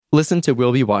Listen to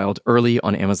Will Be Wild early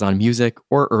on Amazon Music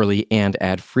or early and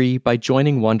ad-free by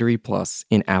joining Wondery Plus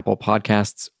in Apple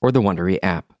Podcasts or the Wondery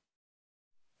app.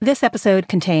 This episode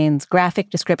contains graphic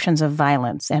descriptions of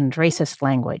violence and racist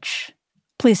language.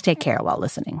 Please take care while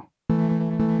listening.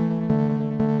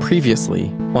 Previously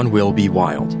on Will Be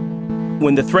Wild.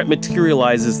 When the threat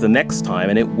materializes the next time,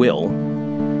 and it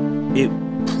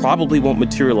probably won't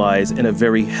materialize in a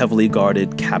very heavily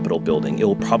guarded Capitol building. It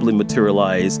will probably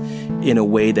materialize in a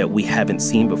way that we haven't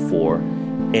seen before,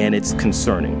 and it's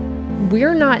concerning.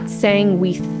 We're not saying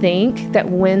we think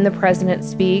that when the president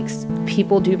speaks,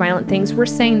 people do violent things. We're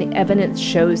saying the evidence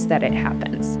shows that it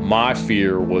happens. My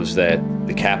fear was that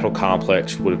the Capitol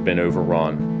complex would have been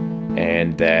overrun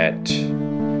and that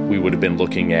we would have been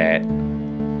looking at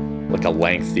like a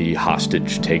lengthy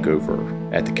hostage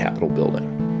takeover at the Capitol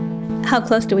building. How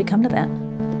close do we come to that?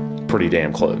 Pretty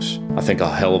damn close. I think a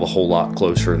hell of a whole lot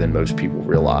closer than most people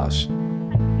realize.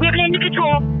 We have an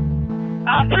individual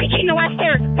breaching the west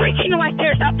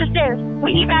stairs, up the stairs.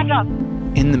 We need backup.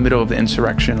 In the middle of the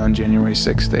insurrection on January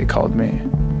 6th, they called me.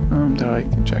 They're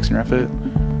like, Jackson Raffet,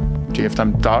 do you have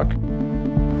time to talk?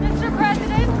 Mr.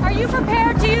 President, are you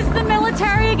prepared to use the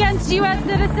military against U.S.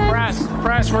 citizens?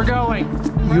 Press, we're going.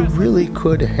 You really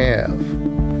could have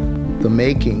the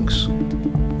makings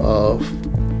of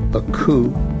a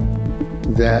coup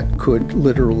that could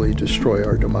literally destroy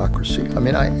our democracy. I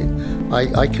mean,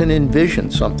 I can envision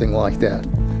something like that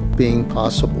being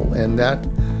possible, and that's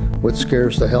what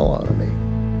scares the hell out of me.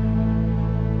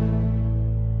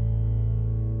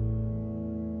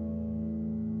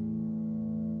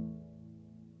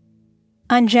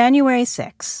 On January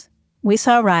 6th, we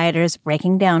saw rioters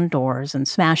breaking down doors and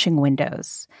smashing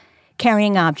windows,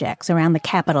 carrying objects around the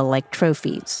Capitol like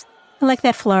trophies, like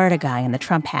that Florida guy in the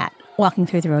Trump hat walking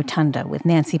through the rotunda with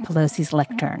Nancy Pelosi's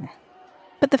lectern.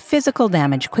 But the physical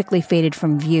damage quickly faded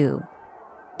from view.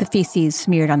 The feces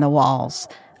smeared on the walls,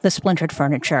 the splintered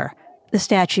furniture, the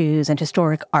statues and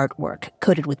historic artwork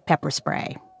coated with pepper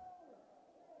spray.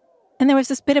 And there was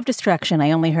this bit of destruction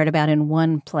I only heard about in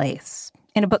one place,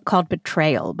 in a book called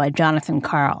Betrayal by Jonathan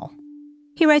Karl.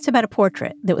 He writes about a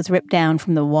portrait that was ripped down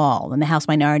from the wall in the House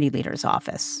Minority Leader's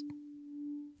office.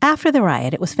 After the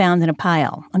riot, it was found in a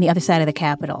pile on the other side of the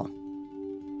Capitol.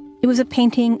 It was a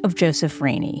painting of Joseph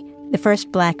Rainey, the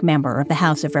first Black member of the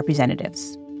House of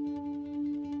Representatives.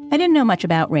 I didn't know much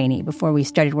about Rainey before we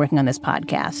started working on this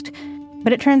podcast,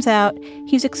 but it turns out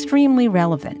he's extremely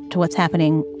relevant to what's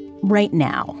happening right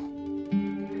now.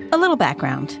 A little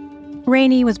background.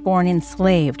 Rainey was born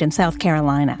enslaved in South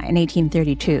Carolina in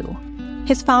 1832.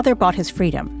 His father bought his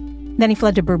freedom. Then he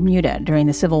fled to Bermuda during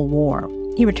the Civil War.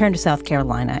 He returned to South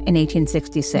Carolina in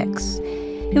 1866.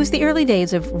 It was the early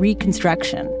days of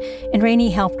Reconstruction, and Rainey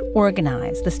helped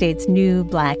organize the state's new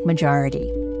Black majority.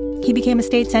 He became a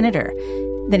state senator.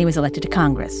 Then he was elected to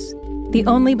Congress, the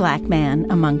only Black man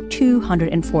among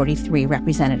 243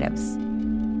 representatives.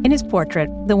 In his portrait,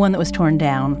 the one that was torn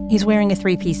down, he's wearing a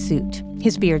three-piece suit,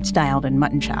 his beard styled in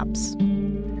mutton chops.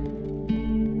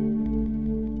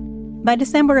 By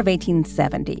December of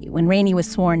 1870, when Rainey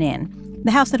was sworn in,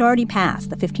 the House had already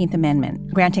passed the 15th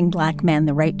Amendment, granting Black men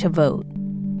the right to vote.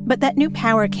 But that new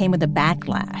power came with a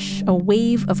backlash. A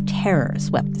wave of terror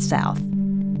swept the South.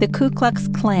 The Ku Klux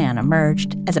Klan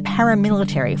emerged as a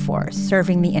paramilitary force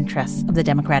serving the interests of the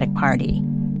Democratic Party.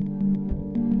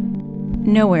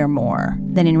 Nowhere more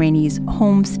than in Rainey's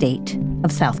home state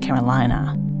of South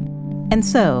Carolina. And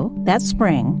so, that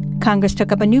spring, Congress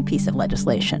took up a new piece of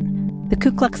legislation, the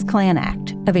Ku Klux Klan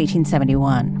Act of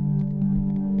 1871.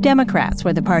 Democrats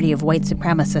were the party of white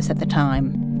supremacists at the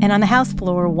time, and on the House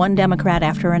floor, one Democrat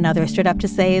after another stood up to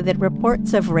say that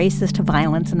reports of racist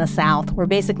violence in the South were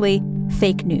basically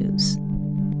fake news.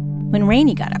 When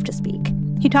Rainey got up to speak,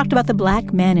 he talked about the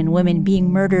Black men and women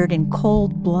being murdered in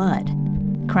cold blood.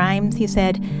 Crimes, he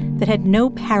said, that had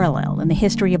no parallel in the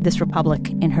history of this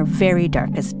republic in her very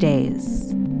darkest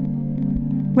days.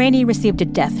 Rainey received a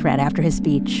death threat after his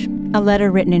speech, a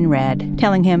letter written in red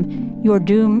telling him, "Your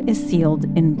doom is sealed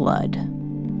in blood."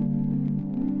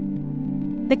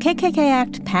 The KKK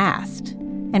Act passed,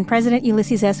 and President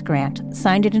Ulysses S. Grant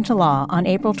signed it into law on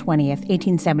April 20th,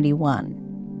 1871.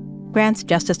 Grant's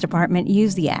Justice Department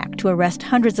used the act to arrest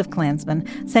hundreds of Klansmen,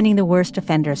 sending the worst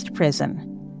offenders to prison.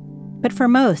 But for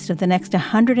most of the next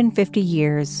 150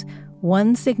 years,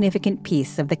 one significant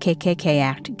piece of the KKK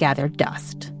Act gathered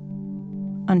dust.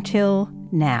 Until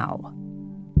now.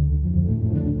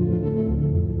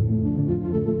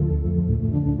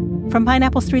 From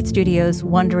Pineapple Street Studios,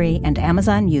 Wondery, and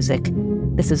Amazon Music,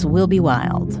 this is Will Be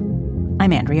Wild.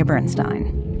 I'm Andrea Bernstein.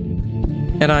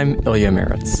 And I'm Ilya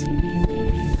Meritz.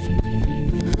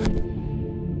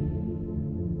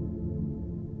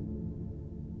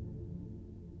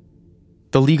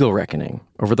 The legal reckoning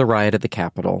over the riot at the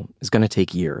Capitol is going to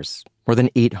take years. More than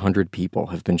 800 people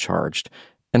have been charged,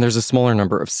 and there's a smaller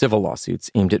number of civil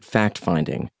lawsuits aimed at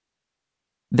fact-finding.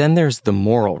 Then there's the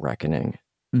moral reckoning.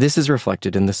 This is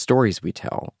reflected in the stories we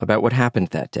tell about what happened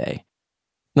that day.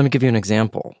 Let me give you an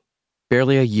example.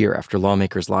 Barely a year after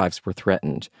lawmakers' lives were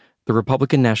threatened, the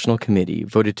Republican National Committee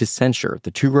voted to censure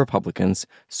the 2 Republicans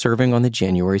serving on the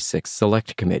January 6th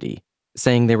Select Committee,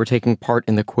 saying they were taking part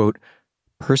in the, quote,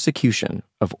 persecution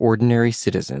of ordinary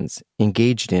citizens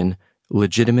engaged in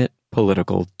legitimate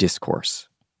political discourse.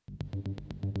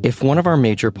 If one of our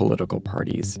major political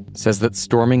parties says that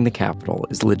storming the Capitol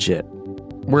is legit,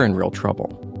 we're in real trouble,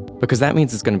 because that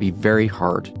means it's going to be very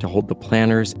hard to hold the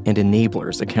planners and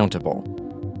enablers accountable.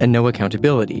 And no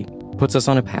accountability puts us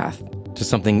on a path to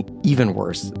something even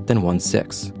worse than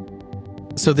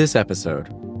 1/6. So this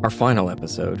episode, our final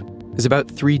episode, is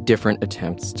about 3 different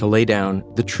attempts to lay down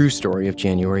the true story of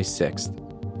January 6th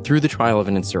through the trial of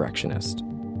an insurrectionist,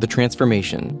 the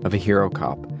transformation of a hero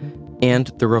cop, and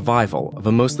the revival of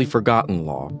a mostly forgotten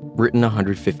law written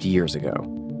 150 years ago.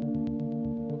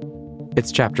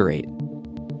 It's Chapter 8,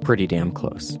 Pretty Damn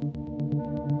Close.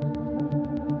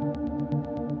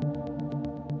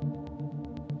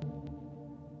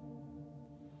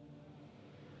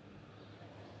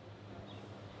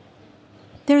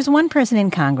 There's one person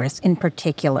in Congress in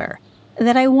particular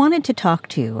that I wanted to talk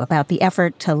to about the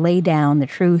effort to lay down the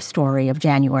true story of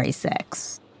January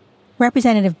 6th.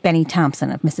 Representative Benny Thompson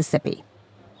of Mississippi.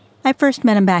 I first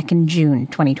met him back in June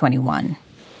 2021.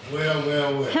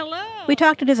 Well. Hello. We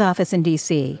talked at his office in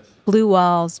D.C. Blue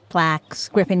walls, plaques,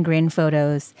 grip and grin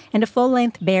photos, and a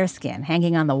full-length bearskin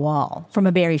hanging on the wall from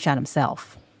a bear he shot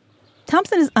himself.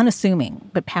 Thompson is unassuming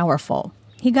but powerful.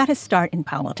 He got his start in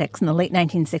politics in the late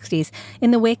 1960s in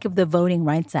the wake of the Voting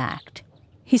Rights Act.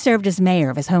 He served as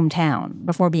mayor of his hometown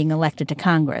before being elected to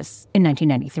Congress in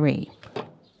 1993.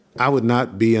 I would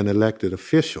not be an elected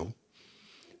official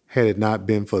had it not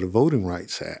been for the Voting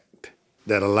Rights Act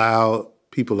that allowed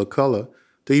people of color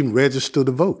to even register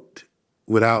to vote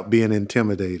without being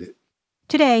intimidated.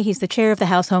 Today, he's the chair of the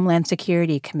House Homeland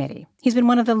Security Committee. He's been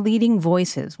one of the leading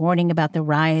voices warning about the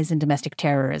rise in domestic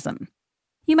terrorism.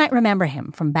 You might remember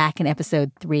him from back in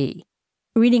episode 3,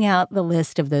 reading out the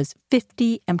list of those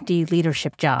 50 empty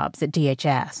leadership jobs at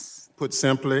DHS. Put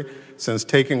simply, since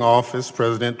taking office,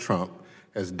 President Trump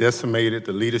has decimated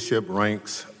the leadership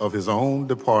ranks of his own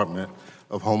Department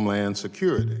of Homeland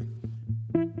Security.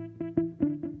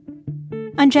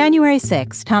 On January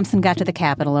 6, Thompson got to the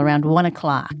Capitol around 1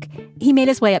 o'clock. He made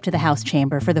his way up to the House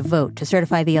chamber for the vote to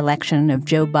certify the election of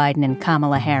Joe Biden and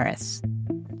Kamala Harris.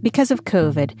 Because of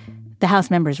COVID, the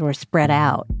House members were spread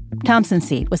out. Thompson's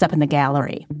seat was up in the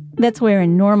gallery. That's where,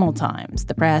 in normal times,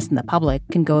 the press and the public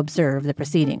can go observe the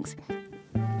proceedings.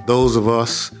 Those of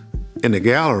us in the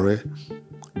gallery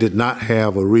did not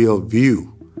have a real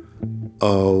view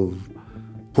of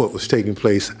what was taking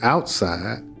place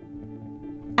outside.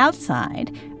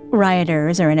 Outside,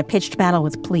 rioters are in a pitched battle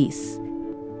with police.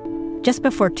 Just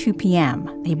before 2 p.m.,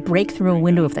 they break through a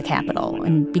window of the Capitol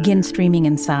and begin streaming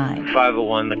inside.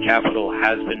 501, the Capitol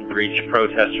has been breached.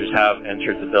 Protesters have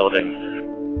entered the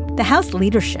building. The House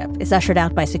leadership is ushered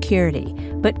out by security,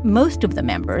 but most of the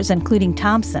members, including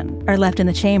Thompson, are left in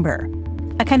the chamber.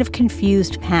 A kind of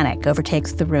confused panic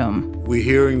overtakes the room. We're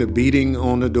hearing the beating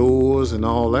on the doors and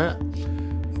all that,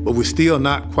 but we're still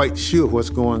not quite sure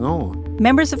what's going on.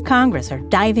 Members of Congress are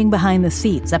diving behind the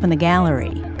seats up in the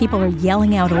gallery. People are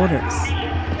yelling out orders.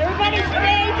 Everybody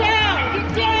stay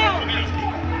down! Get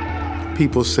down!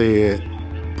 People said,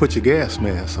 put your gas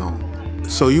mask on.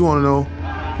 So you want to know,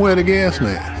 where the gas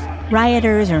mask?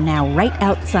 Rioters are now right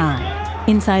outside.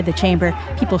 Inside the chamber,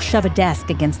 people shove a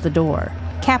desk against the door.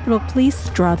 Capitol Police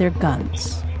draw their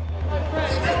guns.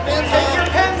 Take your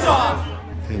pens off!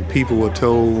 And people were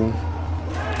told,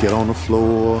 get on the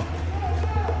floor,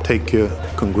 take your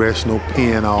congressional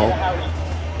pen off,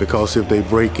 because if they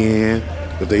break in,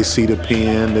 if they see the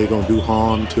pen, they're going to do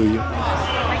harm to you.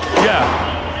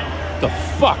 Yeah. The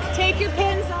fuck? Take your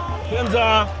pens off! Pens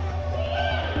off.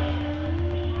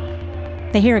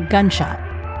 They hear a gunshot.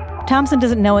 Thompson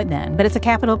doesn't know it then, but it's a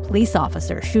Capitol Police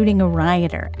officer shooting a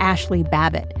rioter, Ashley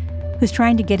Babbitt, who's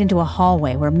trying to get into a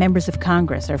hallway where members of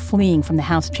Congress are fleeing from the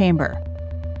House chamber.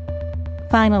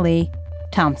 Finally,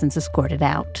 Thompson's escorted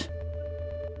out.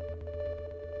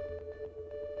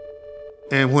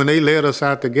 And when they led us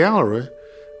out the gallery,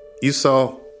 you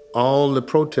saw all the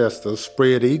protesters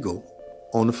spread eagle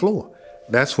on the floor.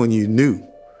 That's when you knew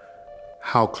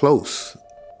how close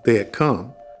they had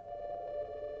come.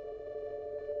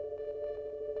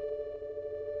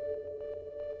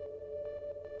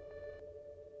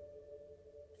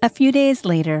 A few days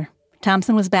later,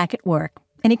 Thompson was back at work,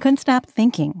 and he couldn't stop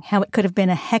thinking how it could have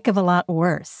been a heck of a lot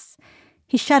worse.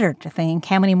 He shuddered to think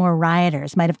how many more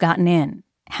rioters might have gotten in,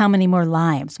 how many more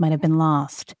lives might have been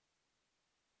lost.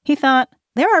 He thought,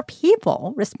 there are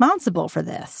people responsible for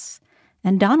this,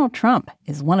 and Donald Trump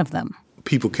is one of them.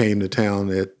 People came to town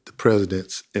at the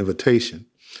president's invitation.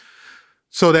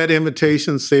 So that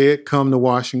invitation said, come to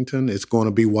Washington, it's going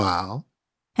to be wild.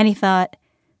 And he thought,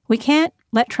 we can't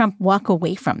let Trump walk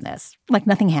away from this like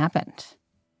nothing happened.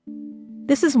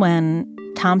 This is when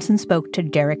Thompson spoke to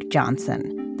Derek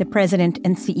Johnson, the president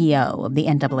and CEO of the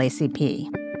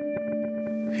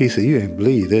NAACP. He said, you ain't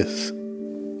believe this.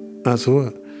 I said,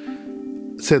 what?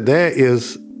 He said, there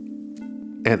is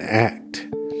an act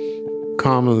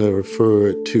commonly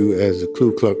referred to as the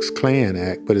Ku Klux Klan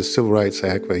Act, but it's Civil Rights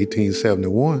Act of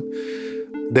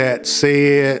 1871, that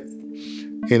said,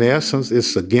 in essence,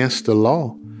 it's against the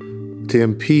law to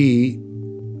impede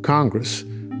Congress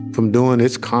from doing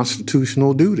its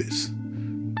constitutional duties.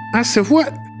 I said,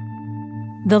 what?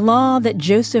 The law that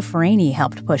Joseph Rainey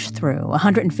helped push through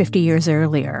 150 years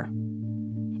earlier.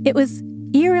 It was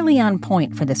eerily on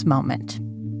point for this moment.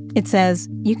 It says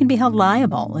you can be held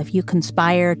liable if you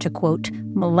conspire to, quote,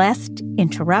 molest,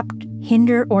 interrupt,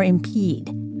 hinder, or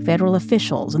impede federal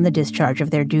officials in the discharge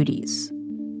of their duties.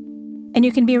 And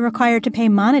you can be required to pay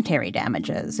monetary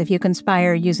damages if you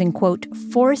conspire using, quote,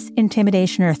 force,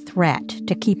 intimidation, or threat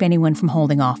to keep anyone from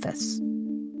holding office.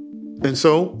 And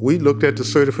so we looked at the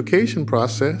certification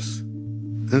process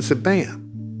and said,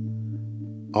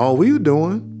 bam, all we were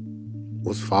doing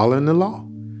was following the law.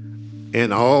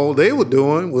 And all they were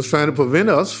doing was trying to prevent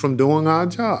us from doing our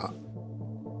job.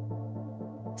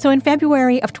 So in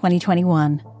February of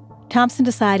 2021, Thompson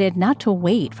decided not to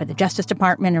wait for the Justice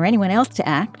Department or anyone else to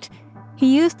act.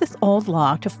 He used this old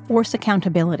law to force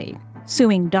accountability,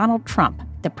 suing Donald Trump,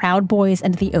 the Proud Boys,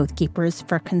 and the Oath Keepers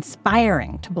for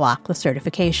conspiring to block the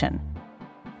certification.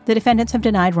 The defendants have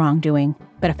denied wrongdoing,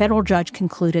 but a federal judge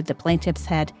concluded the plaintiffs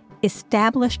had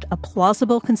established a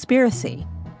plausible conspiracy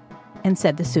and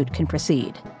said the suit can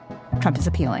proceed. Trump is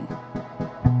appealing.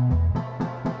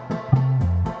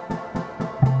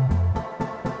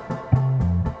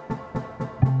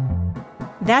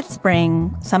 That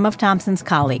spring, some of Thompson's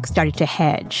colleagues started to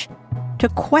hedge, to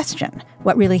question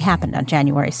what really happened on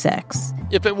January 6th.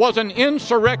 If it was an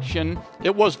insurrection,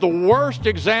 it was the worst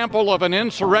example of an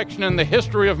insurrection in the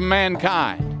history of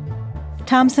mankind.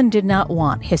 Thompson did not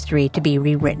want history to be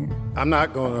rewritten. I'm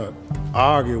not going to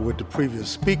argue with the previous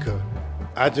speaker.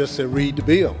 I just said, read the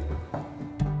bill.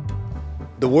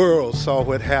 The world saw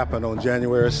what happened on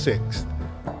January 6th.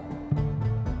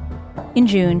 In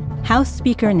June, House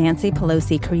Speaker Nancy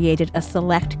Pelosi created a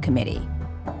select committee.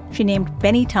 She named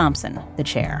Benny Thompson the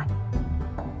chair.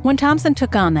 When Thompson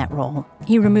took on that role,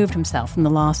 he removed himself from the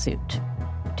lawsuit.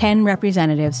 10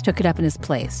 representatives took it up in his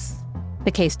place.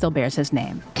 The case still bears his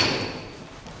name.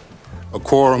 A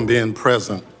quorum being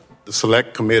present, the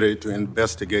select committee to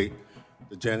investigate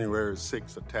the January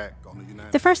 6th attack on the United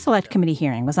States. The first select committee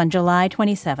hearing was on July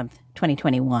 27th,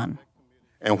 2021.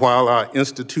 And while our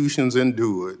institutions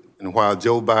endured, and while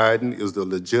Joe Biden is the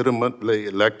legitimately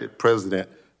elected president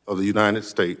of the United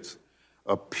States,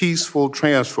 a peaceful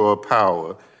transfer of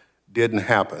power didn't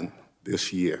happen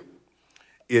this year.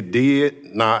 It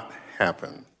did not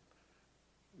happen.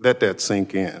 Let that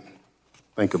sink in.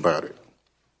 Think about it.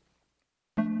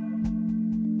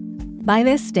 By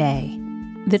this day,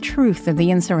 the truth of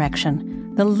the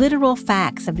insurrection, the literal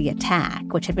facts of the attack,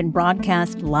 which had been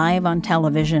broadcast live on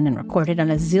television and recorded on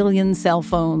a zillion cell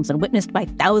phones and witnessed by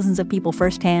thousands of people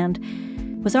firsthand,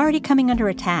 was already coming under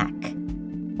attack.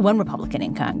 One Republican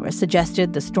in Congress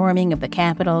suggested the storming of the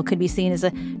Capitol could be seen as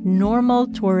a normal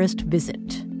tourist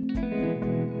visit.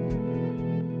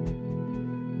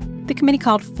 The committee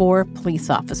called 4 police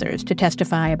officers to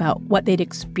testify about what they'd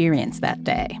experienced that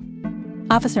day.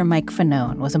 Officer Mike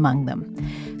Fanone was among them.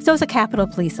 So was a Capitol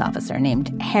police officer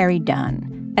named Harry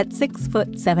Dunn. At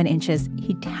 6'7",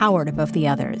 he towered above the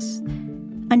others.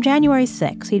 On January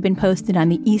 6, he'd been posted on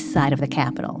the east side of the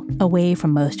Capitol, away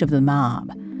from most of the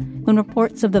mob. When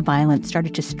reports of the violence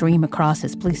started to stream across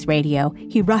his police radio,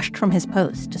 he rushed from his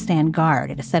post to stand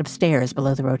guard at a set of stairs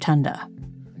below the rotunda.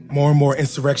 More and more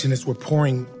insurrectionists were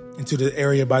pouring into the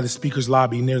area by the speaker's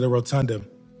lobby near the rotunda,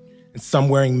 and some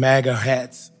wearing MAGA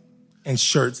hats and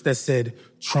shirts that said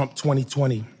Trump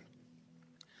 2020.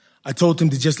 I told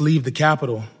them to just leave the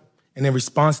Capitol, and in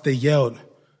response they yelled,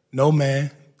 "No,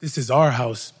 man, this is our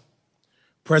house.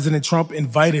 President Trump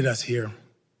invited us here.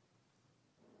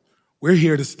 We're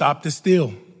here to stop the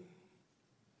steal.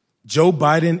 Joe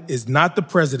Biden is not the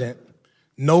president.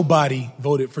 Nobody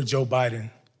voted for Joe Biden."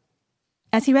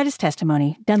 As he read his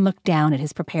testimony, Dunn looked down at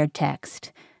his prepared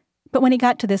text. But when he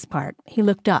got to this part, he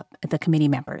looked up at the committee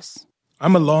members.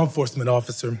 I'm a law enforcement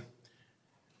officer,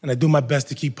 and I do my best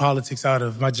to keep politics out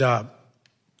of my job.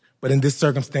 But in this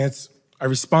circumstance, I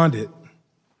responded,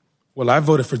 well, I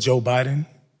voted for Joe Biden.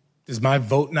 Does my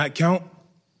vote not count?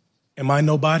 Am I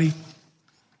nobody?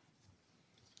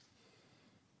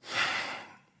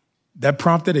 That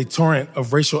prompted a torrent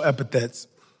of racial epithets.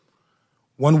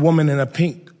 One woman in a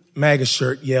pink MAGA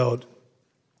shirt yelled,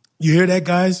 "You hear that,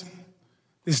 guys?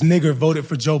 This nigger voted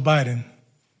for Joe Biden."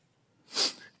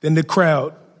 Then the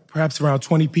crowd, perhaps around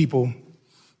 20 people,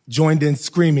 joined in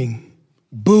screaming,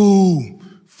 "Boo,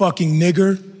 fucking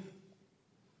nigger."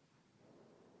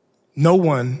 No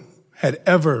one had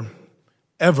ever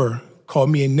called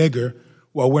me a nigger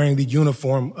while wearing the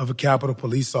uniform of a Capitol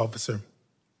Police officer.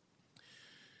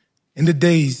 In the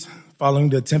days following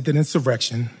the attempted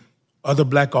insurrection, other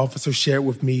black officers shared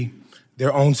with me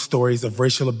their own stories of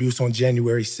racial abuse on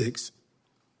January 6th.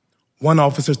 One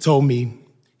officer told me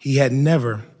he had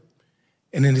never,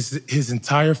 and in his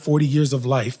entire 40 years of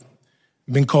life,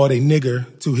 been called a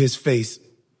nigger to his face,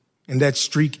 and that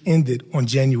streak ended on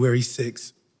January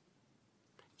 6th.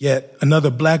 Yet another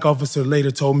black officer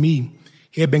later told me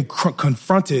he had been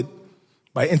confronted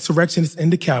by insurrectionists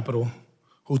in the Capitol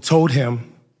who told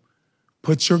him,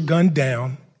 "Put your gun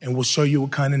down and we'll show you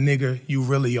what kind of nigger you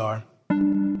really are."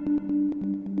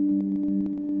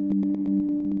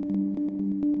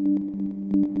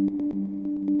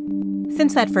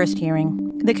 Since that first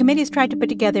hearing, the committee's tried to put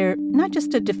together not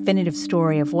just a definitive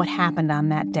story of what happened on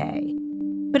that day,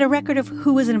 but a record of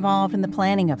who was involved in the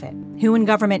planning of it, who in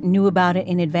government knew about it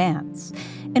in advance,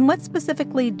 and what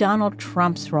specifically Donald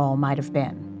Trump's role might have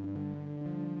been.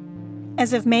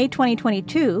 As of May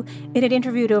 2022, it had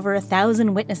interviewed over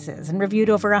 1,000 witnesses and reviewed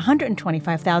over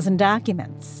 125,000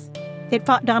 documents. It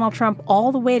fought Donald Trump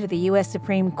all the way to the U.S.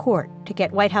 Supreme Court to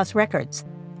get White House records,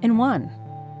 and won.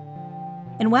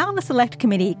 And while the Select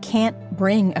Committee can't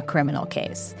bring a criminal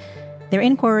case, their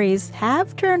inquiries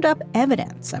have turned up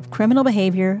evidence of criminal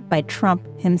behavior by Trump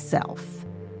himself.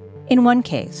 In one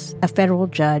case, a federal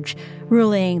judge,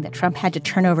 ruling that Trump had to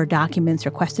turn over documents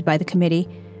requested by the committee,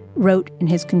 wrote in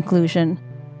his conclusion,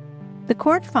 "The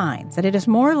court finds that it is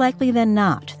more likely than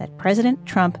not that President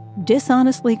Trump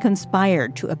dishonestly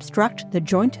conspired to obstruct the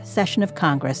joint session of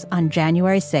Congress on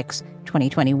January 6,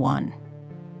 2021.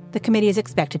 The committee is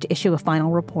expected to issue a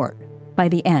final report by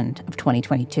the end of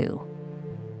 2022.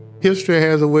 History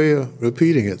has a way of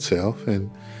repeating itself, and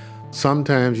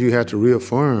sometimes you have to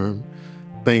reaffirm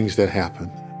things that happen.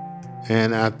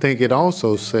 And I think it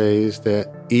also says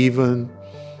that even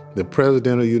the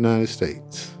President of the United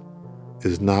States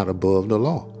is not above the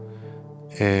law.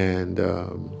 And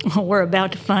we're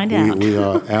about to find out. We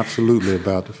are absolutely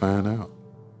about to find out.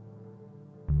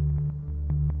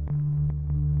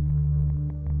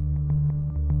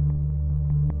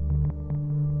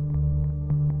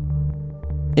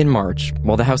 In March,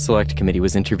 while the House Select Committee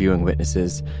was interviewing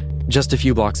witnesses, just a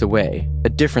few blocks away, a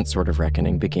different sort of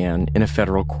reckoning began in a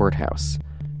federal courthouse.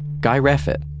 Guy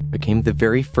Reffitt became the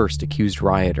very first accused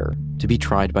rioter to be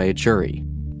tried by a jury.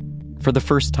 For the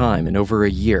first time in over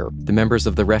a year, the members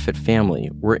of the Reffitt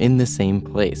family were in the same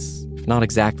place, if not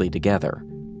exactly together.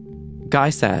 Guy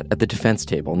sat at the defense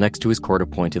table next to his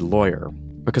court-appointed lawyer.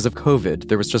 Because of COVID,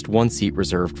 there was just one seat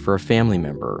reserved for a family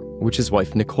member, which his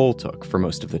wife Nicole took for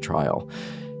most of the trial.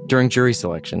 During jury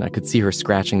selection, I could see her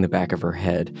scratching the back of her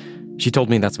head. She told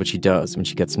me that's what she does when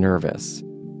she gets nervous.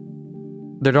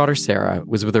 Their daughter Sarah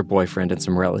was with her boyfriend and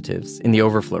some relatives in the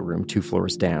overflow room 2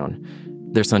 floors down.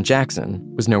 Their son Jackson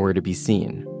was nowhere to be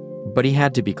seen, but he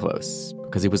had to be close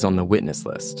because he was on the witness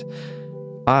list.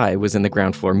 I was in the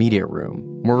ground floor media room,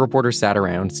 where reporters sat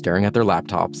around staring at their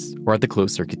laptops or at the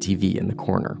closed-circuit TV in the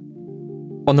corner.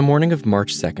 On the morning of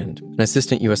March 2nd, an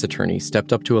assistant U.S. attorney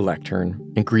stepped up to a lectern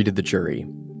and greeted the jury.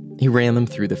 He ran them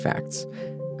through the facts.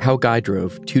 How Guy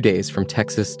drove 2 days from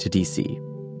Texas to D.C.,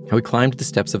 how he climbed the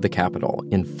steps of the Capitol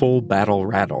in full battle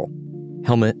rattle,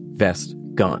 helmet, vest,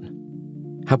 gun.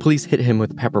 How police hit him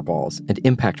with pepper balls and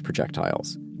impact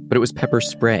projectiles, but it was pepper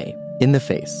spray in the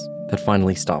face that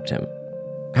finally stopped him.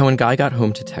 How when Guy got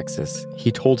home to Texas, he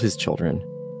told his children,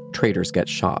 traitors get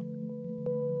shot.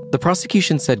 The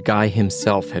prosecution said Guy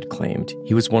himself had claimed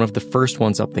he was one of the first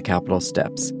ones up the Capitol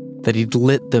steps, that he'd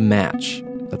lit the match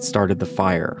that started the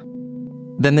fire.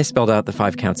 Then they spelled out the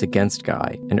 5 counts against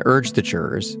Guy and urged the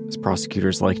jurors, as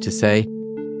prosecutors like to say,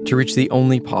 to reach the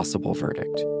only possible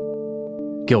verdict: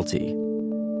 guilty.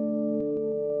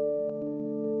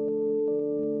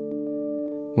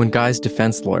 When Guy's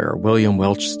defense lawyer, William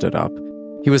Welch, stood up,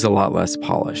 he was a lot less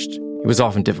polished. He was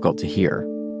often difficult to hear.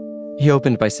 He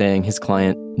opened by saying his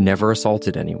client never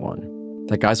assaulted anyone.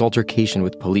 That guy's altercation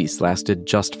with police lasted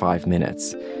just 5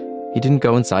 minutes. He didn't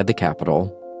go inside the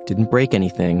Capitol, didn't break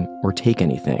anything or take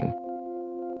anything.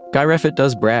 Guy Reffitt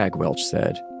does brag, Welch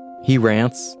said. He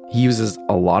rants, he uses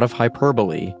a lot of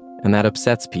hyperbole, and that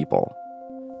upsets people.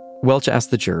 Welch asked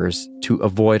the jurors to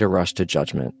avoid a rush to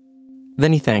judgment.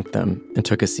 Then he thanked them and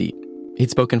took a seat.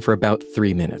 He'd spoken for about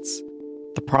 3 minutes.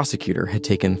 The prosecutor had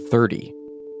taken 30.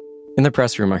 In the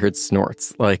press room, I heard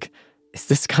snorts, like, is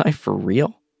this guy for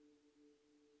real?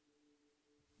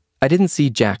 I didn't see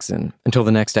Jackson until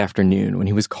the next afternoon when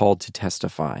he was called to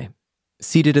testify.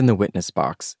 Seated in the witness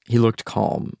box, he looked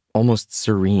calm, almost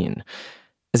serene.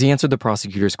 As he answered the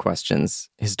prosecutor's questions,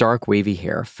 his dark, wavy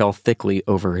hair fell thickly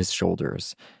over his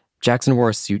shoulders. Jackson wore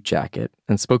a suit jacket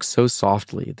and spoke so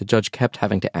softly the judge kept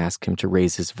having to ask him to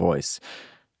raise his voice.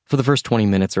 For the first 20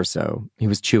 minutes or so, he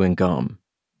was chewing gum.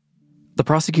 The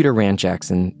prosecutor ran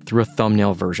Jackson through a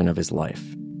thumbnail version of his life.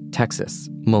 Texas,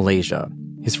 Malaysia,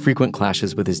 his frequent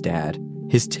clashes with his dad,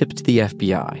 his tip to the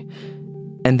FBI,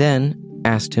 and then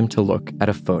asked him to look at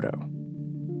a photo.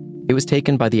 It was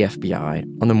taken by the FBI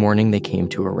on the morning they came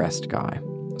to arrest Guy,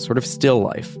 a sort of still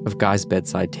life of Guy's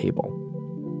bedside table.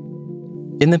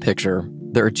 In the picture,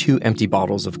 there are 2 empty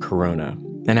bottles of Corona,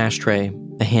 an ashtray,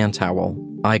 a hand towel,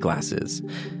 eyeglasses,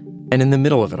 and in the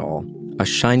middle of it all, a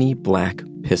shiny black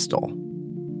pistol.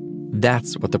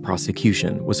 That's what the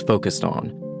prosecution was focused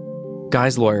on.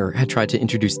 Guy's lawyer had tried to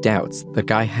introduce doubts that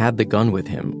Guy had the gun with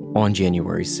him on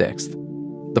January 6th.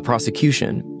 The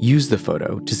prosecution used the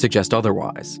photo to suggest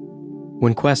otherwise.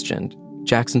 When questioned,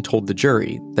 Jackson told the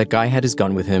jury that Guy had his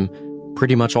gun with him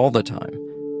pretty much all the time.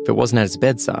 If it wasn't at his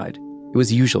bedside, it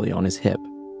was usually on his hip.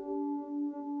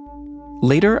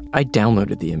 Later, I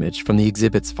downloaded the image from the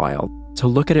exhibits file to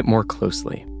look at it more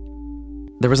closely.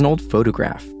 There was an old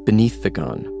photograph beneath the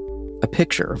gun, a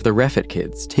picture of the Reffitt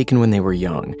kids taken when they were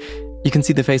young. You can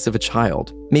see the face of a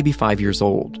child, maybe 5 years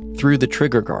old, through the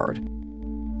trigger guard.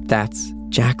 That's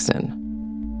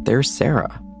Jackson. There's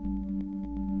Sarah.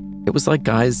 It was like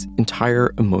Guy's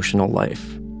entire emotional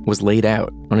life was laid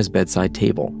out on his bedside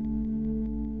table.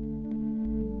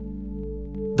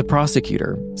 The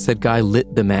prosecutor said Guy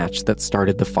lit the match that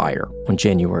started the fire on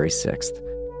January 6th,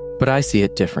 but I see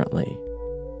it differently.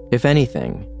 If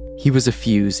anything, he was a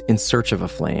fuse in search of a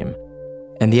flame,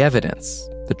 and the evidence,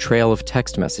 the trail of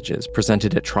text messages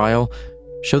presented at trial,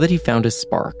 show that he found a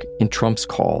spark in Trump's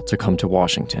call to come to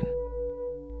Washington.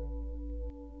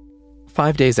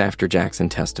 5 days after Jackson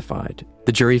testified,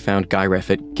 the jury found Guy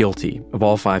Reffitt guilty of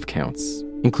all 5 counts,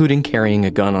 including carrying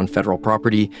a gun on federal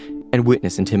property and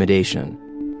witness intimidation.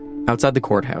 Outside the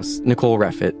courthouse, Nicole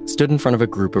Reffitt stood in front of a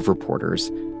group of reporters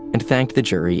and thanked the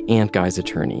jury and Guy's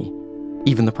attorney,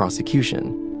 even the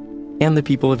prosecution, and the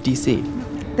people of D.C.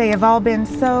 They have all been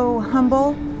so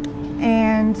humble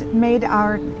and made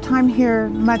our time here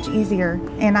much easier,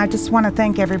 and I just want to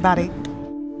thank everybody.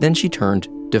 Then she turned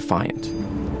defiant.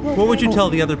 What would you tell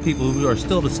the other people who are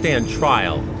still to stand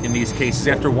trial in these cases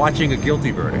after watching a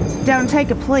guilty verdict? Don't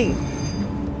take a plea.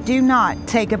 Do not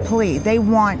take a plea. They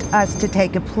want us to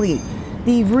take a plea.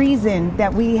 The reason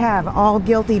that we have all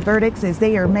guilty verdicts is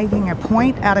they are making a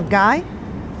point out of Guy,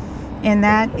 and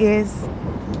that is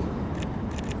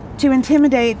to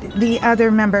intimidate the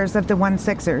other members of the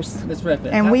 1-6ers. Ms.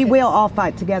 Reffitt, and we will all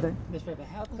fight together. Ms. Reffitt,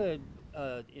 how could,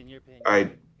 in your opinion...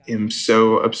 I am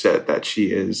so upset that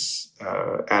she is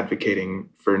advocating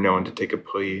for no one to take a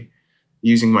plea,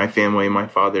 using my family and my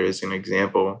father as an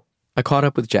example. I caught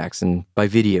up with Jackson by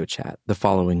video chat the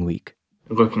following week.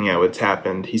 Looking at what's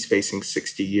happened, he's facing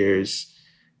 60 years,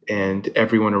 and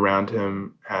everyone around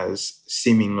him has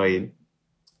seemingly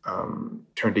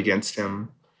turned against him.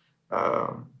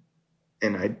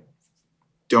 And I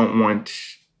don't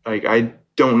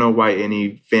know why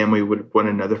any family would want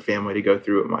another family to go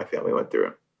through what my family went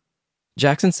through.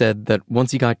 Jackson said that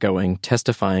once he got going,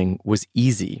 testifying was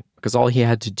easy because all he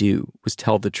had to do was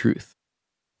tell the truth.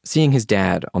 Seeing his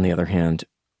dad, on the other hand,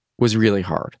 was really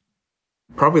hard.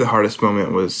 Probably the hardest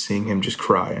moment was seeing him just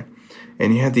cry.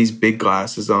 And he had these big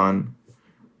glasses on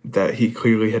that he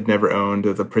clearly had never owned,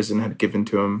 or the prison had given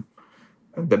to him,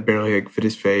 that barely fit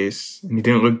his face. And he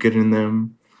didn't look good in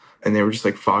them. And they were just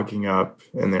fogging up.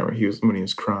 And when he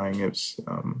was crying, it was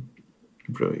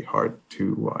really hard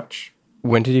to watch.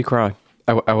 When did he cry?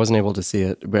 I wasn't able to see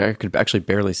it, but I could actually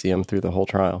barely see him through the whole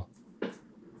trial.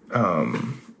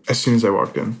 As soon as I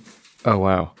walked in. Oh,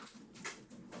 wow.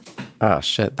 Ah,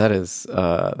 shit.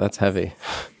 That's heavy.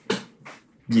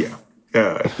 Yeah.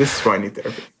 This is why I need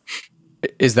therapy.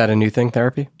 Is that a new thing,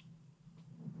 therapy?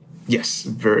 Yes,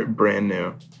 very brand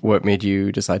new. What made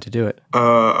you decide to do it? A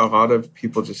lot of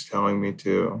people just telling me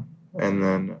to. And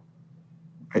then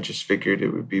I just figured it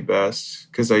would be best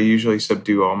because I usually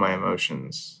subdue all my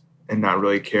emotions and not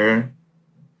really care.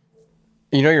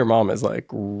 You know, your mom is like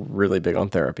really big on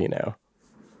therapy now.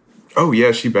 Oh,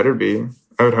 yeah, she better be.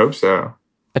 I would hope so.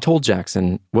 I told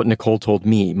Jackson what Nicole told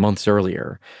me months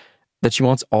earlier, that she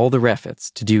wants all the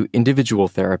Reffets to do individual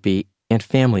therapy and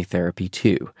family therapy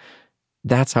too.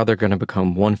 That's how they're going to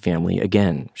become one family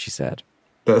again, she said.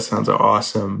 That sounds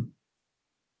awesome.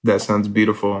 That sounds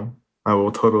beautiful. I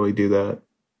will totally do that.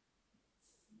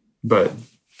 But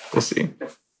we'll see.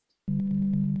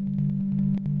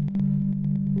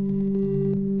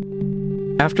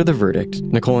 After the verdict,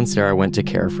 Nicole and Sarah went to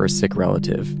care for a sick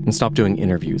relative and stopped doing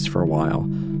interviews for a while.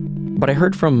 But I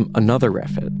heard from another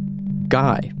Reffet.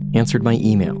 Guy answered my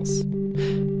emails.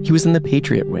 He was in the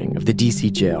Patriot wing of the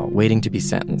D.C. jail waiting to be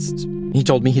sentenced. He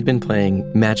told me he'd been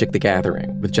playing Magic the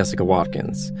Gathering with Jessica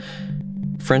Watkins.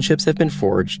 Friendships have been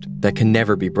forged that can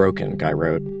never be broken, Guy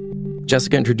wrote.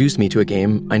 Jessica introduced me to a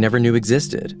game I never knew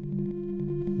existed.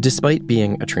 Despite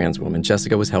being a trans woman,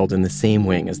 Jessica was held in the same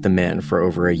wing as the men for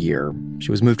over a year.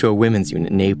 She was moved to a women's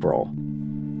unit in April.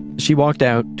 She walked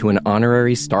out to an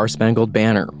honorary Star-Spangled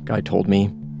Banner, Guy told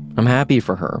me. I'm happy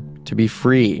for her to be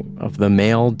free of the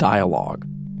male dialogue.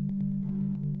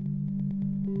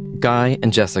 Guy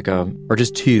and Jessica are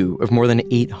just two of more than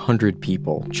 800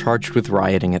 people charged with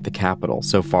rioting at the Capitol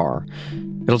so far.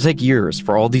 It'll take years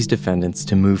for all these defendants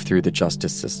to move through the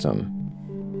justice system.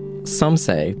 Some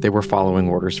say they were following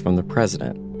orders from the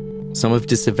president. Some have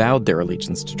disavowed their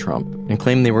allegiance to Trump and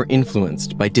claim they were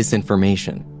influenced by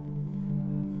disinformation.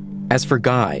 As for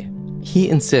Guy, he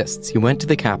insists he went to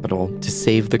the Capitol to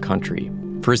save the country,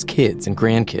 for his kids and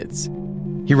grandkids.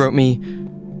 He wrote me,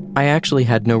 I actually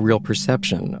had no real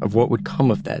perception of what would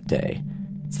come of that day.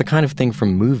 It's the kind of thing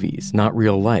from movies, not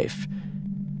real life.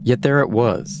 Yet there it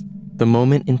was, the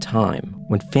moment in time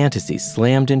when fantasy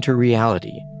slammed into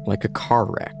reality like a car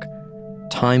wreck.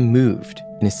 Time moved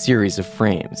in a series of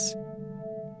frames.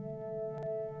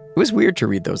 It was weird to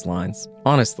read those lines,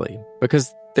 honestly,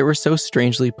 because they were so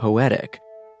strangely poetic.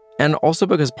 And also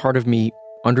because part of me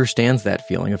understands that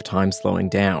feeling of time slowing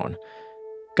down.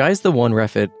 Guy's the one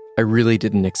Reffet I really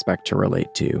didn't expect to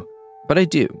relate to, but I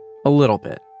do, a little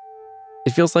bit.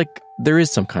 It feels like there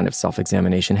is some kind of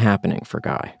self-examination happening for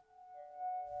Guy.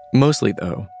 Mostly,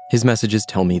 though, his messages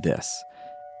tell me this.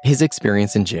 His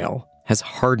experience in jail has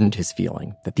hardened his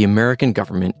feeling that the American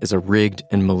government is a rigged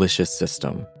and malicious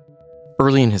system.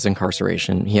 Early in his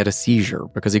incarceration, he had a seizure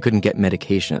because he couldn't get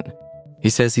medication. He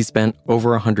says he spent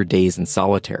over 100 days in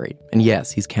solitary, and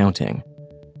yes, he's counting.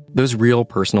 Those real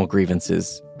personal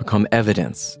grievances become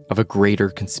evidence of a greater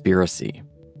conspiracy.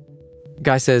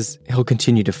 Guy says he'll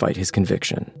continue to fight his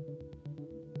conviction.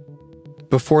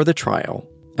 Before the trial,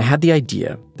 I had the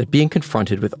idea that being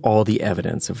confronted with all the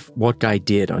evidence of what Guy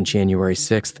did on January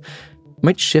 6th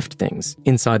might shift things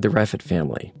inside the Reffet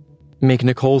family, make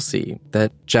Nicole see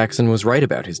that Jackson was right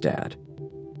about his dad.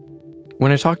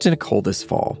 When I talked to Nicole this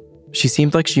fall, she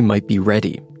seemed like she might be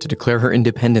ready to declare her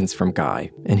independence from Guy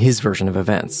and his version of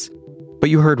events. But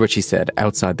you heard what she said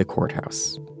outside the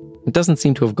courthouse. It doesn't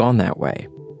seem to have gone that way.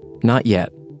 Not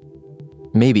yet.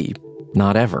 Maybe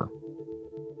not ever.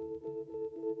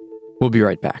 We'll be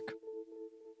right back.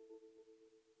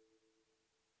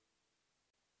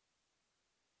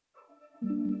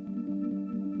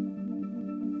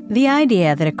 The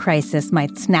idea that a crisis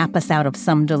might snap us out of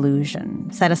some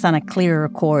delusion, set us on a clearer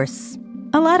course.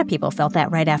 A lot of people felt that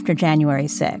right after January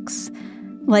 6th.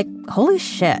 Like, holy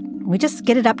shit, we just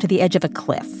skidded up to the edge of a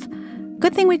cliff.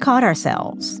 Good thing we caught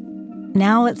ourselves.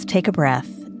 Now let's take a breath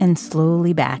and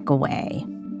slowly back away.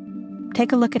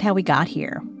 Take a look at how we got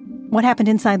here. What happened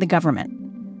inside the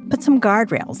government? Put some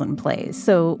guardrails in place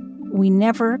so we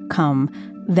never come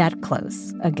that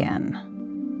close again.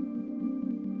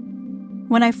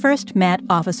 When I first met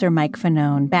Officer Mike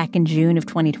Fanone back in June of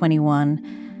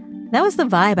 2021, that was the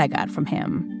vibe I got from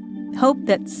him. Hope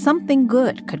that something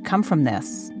good could come from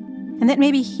this, and that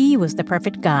maybe he was the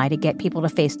perfect guy to get people to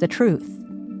face the truth.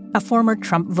 A former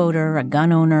Trump voter, a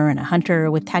gun owner, and a hunter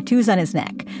with tattoos on his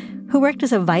neck, who worked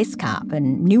as a vice cop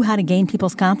and knew how to gain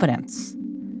people's confidence.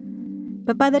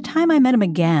 But by the time I met him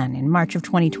again in March of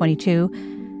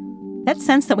 2022, that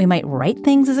sense that we might right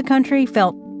things as a country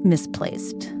felt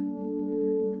misplaced.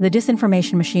 The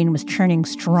disinformation machine was churning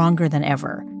stronger than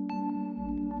ever.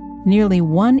 Nearly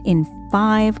 1 in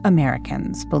 5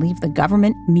 Americans believe the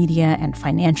government, media, and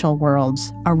financial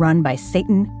worlds are run by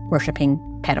Satan-worshipping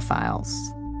pedophiles.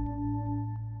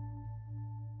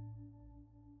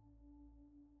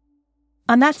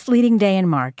 On that sleeting day in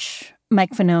March,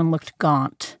 Mike Fanone looked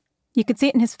gaunt. You could see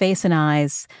it in his face and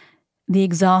eyes. the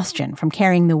exhaustion from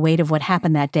carrying the weight of what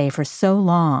happened that day for so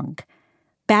long,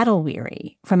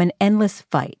 battle-weary from an endless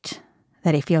fight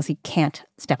that he feels he can't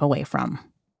step away from.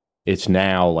 It's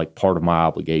now like part of my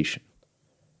obligation.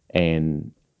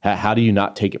 And how do you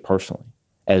not take it personally?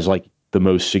 As like the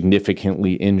most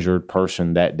significantly injured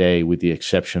person that day, with the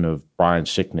exception of Brian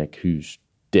Sicknick, who's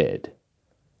dead.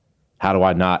 How do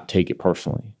I not take it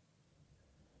personally?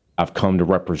 I've come to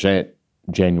represent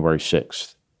January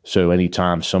 6th. So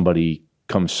anytime somebody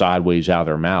comes sideways out of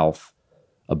their mouth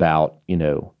about,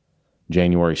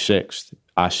 January 6th,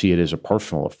 I see it as a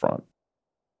personal affront.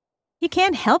 He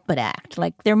can't help but act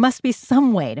like there must be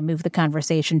some way to move the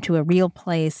conversation to a real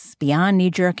place beyond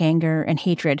knee-jerk anger and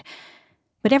hatred.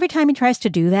 But every time he tries to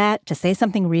do that, to say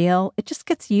something real, it just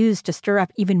gets used to stir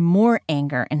up even more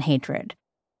anger and hatred.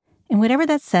 And whatever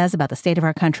that says about the state of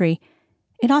our country,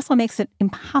 it also makes it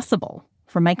impossible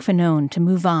for Mike Fanone to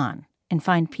move on and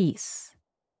find peace.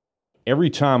 Every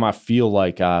time I feel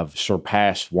like I've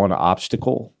surpassed one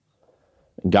obstacle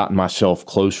and gotten myself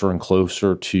closer and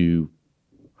closer to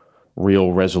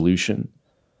real resolution,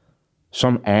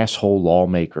 some asshole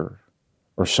lawmaker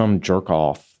or some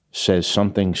jerk-off says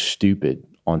something stupid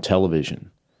on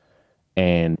television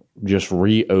and just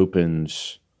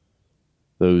reopens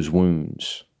those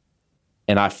wounds.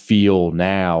 And I feel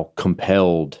now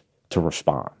compelled to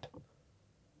respond.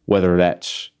 Whether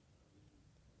that's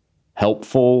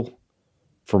helpful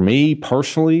for me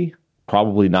personally,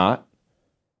 probably not.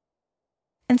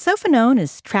 And so Fanone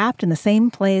is trapped in the same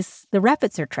place the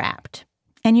Refits are trapped.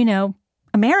 And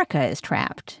America is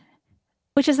trapped,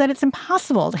 which is that it's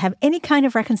impossible to have any kind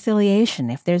of reconciliation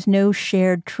if there's no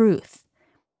shared truth.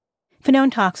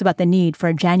 Fanone talks about the need for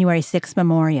a January 6th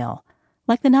memorial,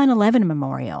 like the 9/11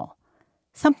 memorial,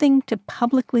 something to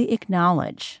publicly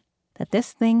acknowledge that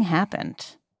this thing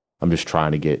happened. I'm just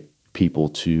trying to get people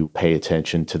to pay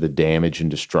attention to the damage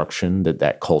and destruction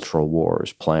that cultural war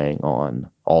is playing on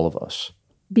all of us.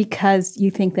 Because you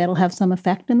think that'll have some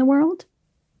effect in the world?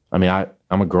 I mean,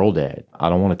 I'm a girl dad. I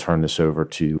don't want to turn this over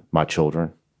to my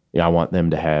children. I want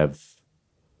them to have,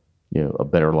 a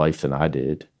better life than I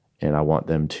did. And I want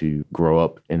them to grow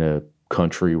up in a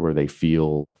country where they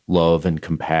feel love and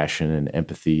compassion and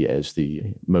empathy as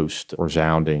the most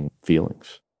resounding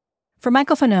feelings. For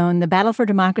Michael Fanone, the battle for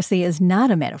democracy is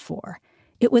not a metaphor.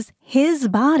 It was his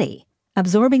body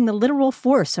absorbing the literal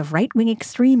force of right-wing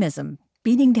extremism,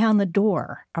 beating down the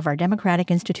door of our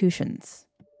democratic institutions.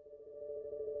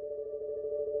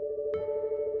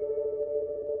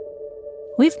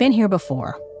 We've been here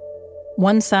before.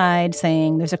 One side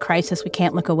saying there's a crisis we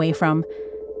can't look away from,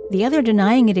 the other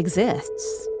denying it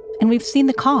exists. And we've seen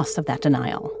the cost of that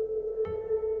denial.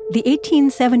 The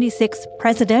 1876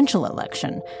 presidential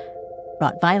election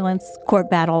brought violence,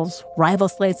 court battles, rival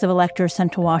slates of electors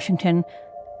sent to Washington,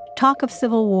 talk of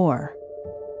civil war.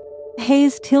 The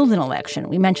Hayes-Tilden election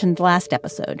we mentioned last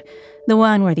episode, the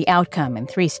one where the outcome in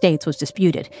 3 states was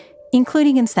disputed,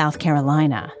 including in South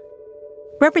Carolina.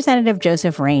 Representative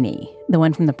Joseph Rainey, the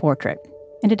one from the portrait,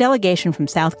 and a delegation from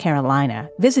South Carolina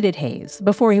visited Hayes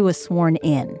before he was sworn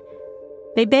in.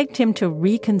 They begged him to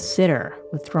reconsider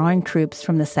withdrawing troops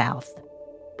from the South.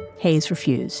 Hayes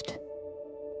refused.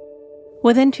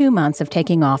 Within 2 months of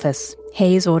taking office,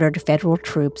 Hayes ordered federal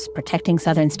troops protecting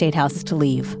southern state houses to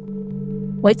leave.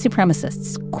 White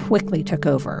supremacists quickly took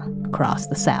over across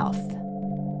the South.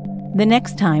 The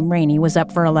next time Rainey was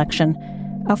up for election,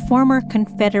 a former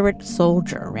Confederate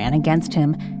soldier ran against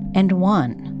him and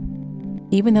won,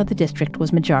 even though the district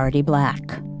was majority black.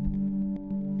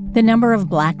 The number of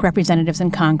black representatives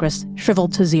in Congress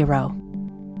shriveled to 0.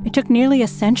 It took nearly a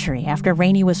century after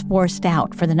Rainey was forced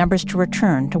out for the numbers to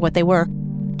return to what they were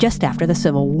just after the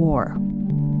Civil War.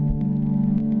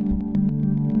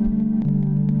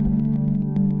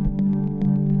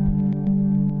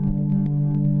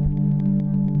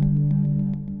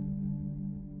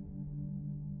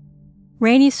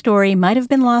 Rainey's story might have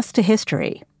been lost to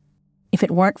history if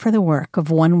it weren't for the work of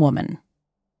one woman.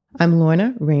 I'm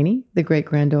Lorna Rainey, the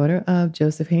great-granddaughter of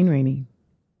Joseph Hayne Rainey.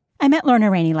 I met Lorna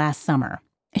Rainey last summer.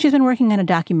 She's been working on a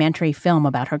documentary film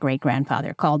about her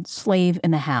great-grandfather called Slave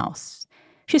in the House.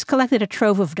 She's collected a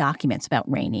trove of documents about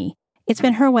Rainey. It's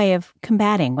been her way of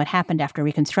combating what happened after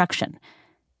Reconstruction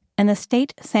and the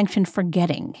state-sanctioned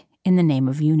forgetting in the name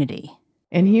of unity.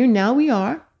 And here now we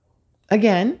are,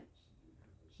 again,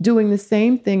 doing the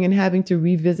same thing and having to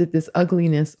revisit this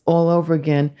ugliness all over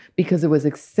again because it was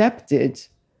accepted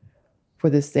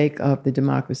for the sake of the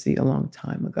democracy a long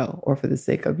time ago or for the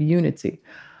sake of unity.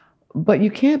 But you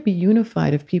can't be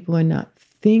unified if people are not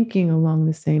thinking along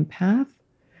the same path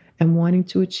and wanting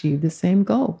to achieve the same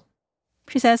goal.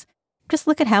 She says Just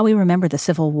look at how we remember the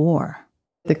Civil War.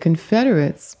 The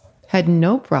Confederates had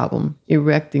no problem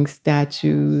erecting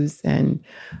statues and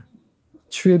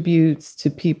tributes to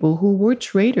people who were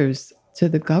traitors to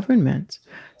the government.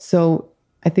 So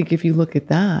I think if you look at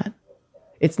that,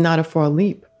 it's not a far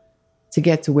leap to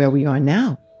get to where we are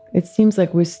now. It seems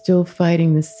like we're still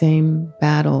fighting the same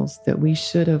battles that we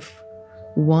should have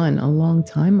won a long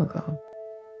time ago.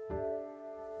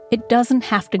 It doesn't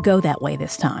have to go that way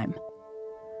this time.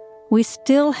 We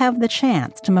still have the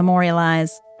chance to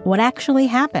memorialize what actually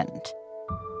happened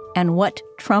and what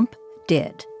Trump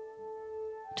did,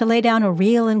 to lay down a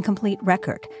real and complete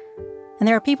record. And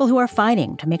there are people who are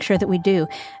fighting to make sure that we do,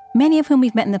 many of whom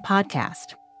we've met in the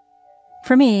podcast.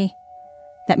 For me,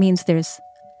 that means there's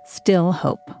still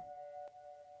hope.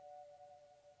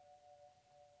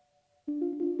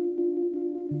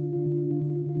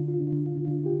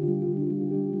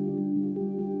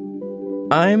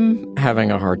 I'm having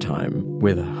a hard time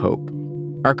with hope.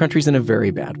 Our country's in a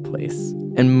very bad place,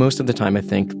 and most of the time I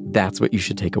think that's what you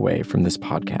should take away from this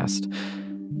podcast.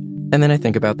 And then I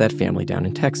think about that family down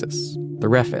in Texas, the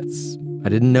Refits. I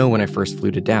didn't know when I first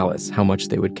flew to Dallas how much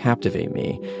they would captivate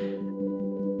me.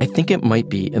 I think it might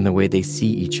be in the way they see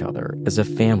each other as a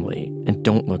family and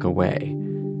don't look away.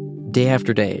 Day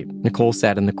after day, Nicole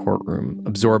sat in the courtroom,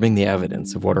 absorbing the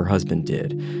evidence of what her husband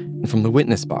did. And from the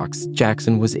witness box,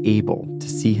 Jackson was able to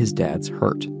see his dad's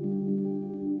hurt.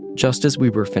 Just as we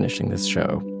were finishing this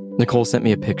show, Nicole sent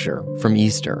me a picture from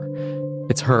Easter.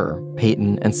 It's her,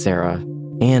 Peyton, and Sarah,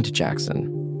 and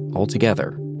Jackson, all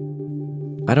together.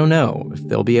 I don't know if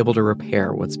they'll be able to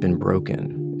repair what's been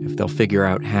broken, if they'll figure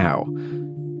out how,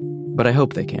 but I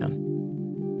hope they can.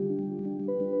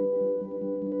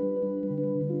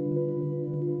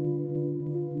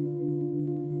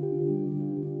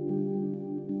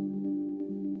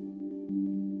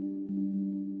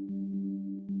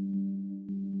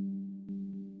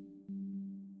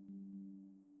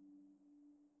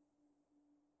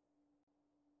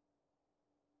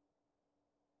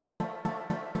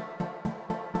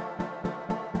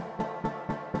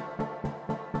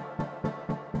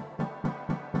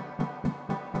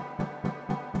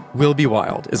 Will Be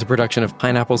Wild is a production of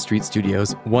Pineapple Street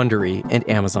Studios, Wondery, and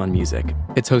Amazon Music.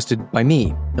 It's hosted by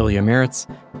me, Ilya Meritz,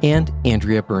 and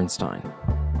Andrea Bernstein.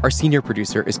 Our senior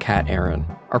producer is Kat Aaron.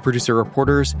 Our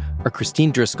producer-reporters are Christine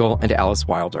Driscoll and Alice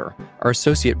Wilder. Our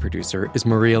associate producer is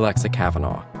Maria Alexa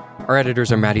Kavanaugh. Our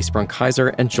editors are Maddie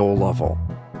Sprung-Kaiser and Joel Lovell.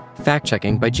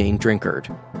 Fact-checking by Jane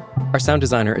Drinkard. Our sound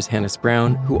designer is Hannes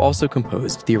Brown, who also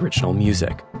composed the original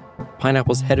music.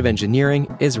 Pineapple's head of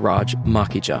engineering is Raj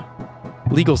Makhija.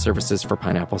 Legal services for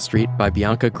Pineapple Street by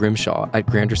Bianca Grimshaw at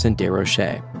Granderson Des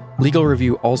Rochers. Legal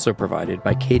review also provided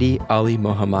by Katie Ali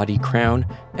Mohammadi Crown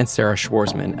and Sarah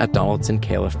Schwarzman at Donaldson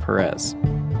Califf Perez.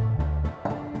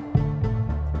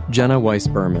 Jenna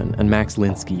Weiss-Berman and Max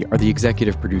Linsky are the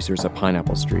executive producers of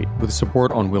Pineapple Street, with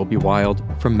support on Will Be Wild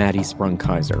from Maddie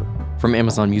Sprung-Kaiser. From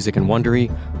Amazon Music and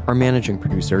Wondery, our managing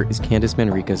producer is Candice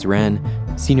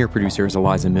Manriquez-Wren, senior producer is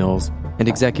Eliza Mills, and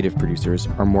executive producers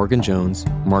are Morgan Jones,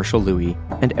 Marshall Louie,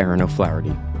 and Aaron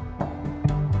O'Flaherty.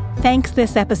 Thanks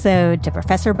this episode to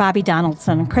Professor Bobby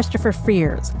Donaldson, Christopher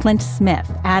Frears, Clint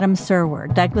Smith, Adam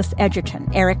Serwer, Douglas Edgerton,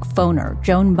 Eric Foner,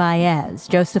 Joan Baez,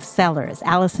 Joseph Sellers,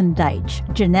 Allison Deitch,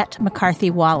 Jeanette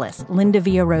McCarthy-Wallace, Linda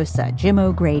Villarosa, Jim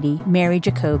O'Grady, Mary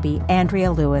Jacoby,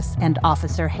 Andrea Lewis, and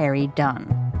Officer Harry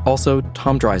Dunn. Also,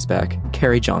 Tom Dreisbeck,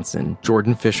 Carrie Johnson,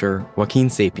 Jordan Fisher, Joaquin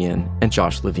Sapien, and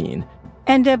Josh Levine.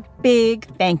 And a big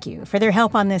thank you for their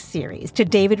help on this series to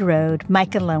David Rode,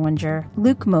 Micah Lowinger,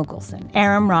 Luke Mogelson,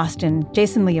 Aram Roston,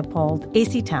 Jason Leopold,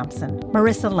 A.C. Thompson,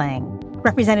 Marissa Lang,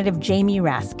 Representative Jamie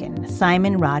Raskin,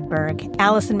 Simon Rodberg,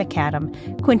 Allison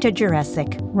McAdam, Quinta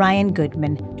Juresic, Ryan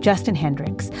Goodman, Justin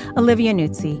Hendricks, Olivia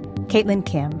Nuzzi, Caitlin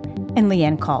Kim, and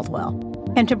Leanne Caldwell.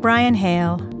 And to Brian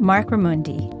Hale, Mark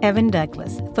Ramundi, Evan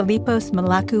Douglas, Filipos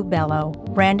Malaku Bello,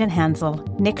 Brandon Hansel,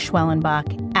 Nick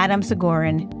Schwellenbach, Adam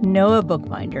Sigorin, Noah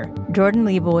Bookbinder, Jordan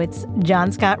Leibowitz,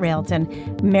 John Scott Railton,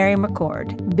 Mary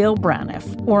McCord, Bill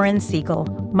Braniff, Orrin Siegel,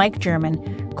 Mike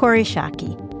German, Corey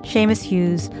Shockey, Seamus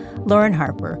Hughes, Lauren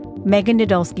Harper, Megan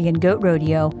Nadolski and Goat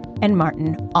Rodeo, and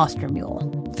Martin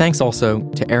Ostermule. Thanks also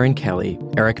to Aaron Kelly,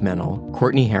 Eric Mennel,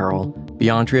 Courtney Harrell,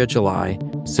 Beyondria July,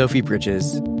 Sophie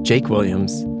Bridges, Jake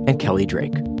Williams, and Kelly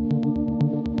Drake.